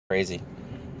Crazy.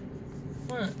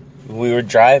 What? We were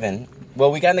driving.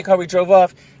 Well, we got in the car, we drove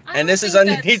off, and this is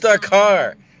underneath our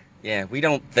car. Yeah, we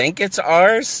don't think it's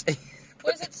ours.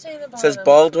 What does it say at the bottom? It says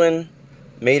Baldwin,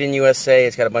 made in USA.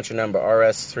 It's got a bunch of number,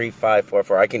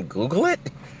 RS3544. I can Google it.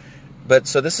 But,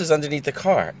 so this is underneath the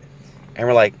car. And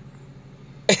we're like,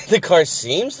 the car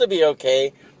seems to be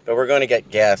okay, but we're going to get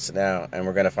gas now, and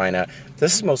we're going to find out.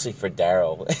 This is mostly for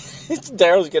Daryl.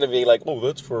 Daryl's going to be like, oh,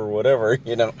 that's for whatever,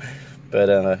 you know.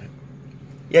 But,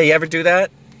 yeah, you ever do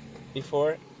that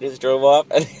before? You just drove off,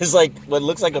 and it's like what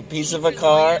looks like a piece of a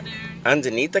car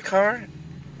underneath the car?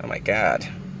 Oh, my God.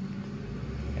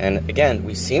 And, again,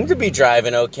 we seem to be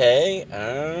driving okay.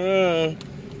 All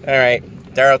right.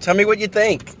 Daryl, tell me what you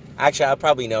think. Actually, I'll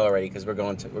probably know already because we're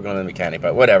going to the mechanic,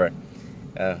 but whatever.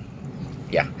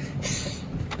 Yeah.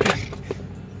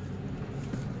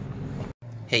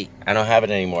 Hey, I don't have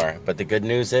it anymore, but the good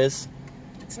news is...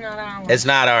 It's not ours. It's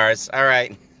not ours. All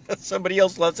right. Somebody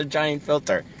else loves a giant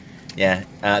filter. Yeah,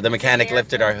 the mechanic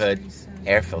lifted our hood.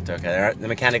 Air filter, okay. The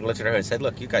mechanic lifted our hood and said,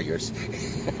 look, you got yours.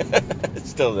 It's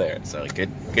still there, so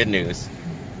good news.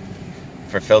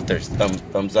 For filters,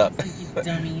 thumbs up.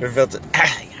 For filters.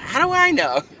 How do I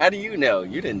know? How do you know?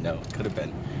 You didn't know. Could have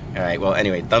been. All right, well,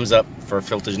 anyway, thumbs up for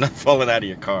filters not falling out of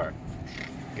your car.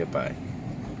 Goodbye.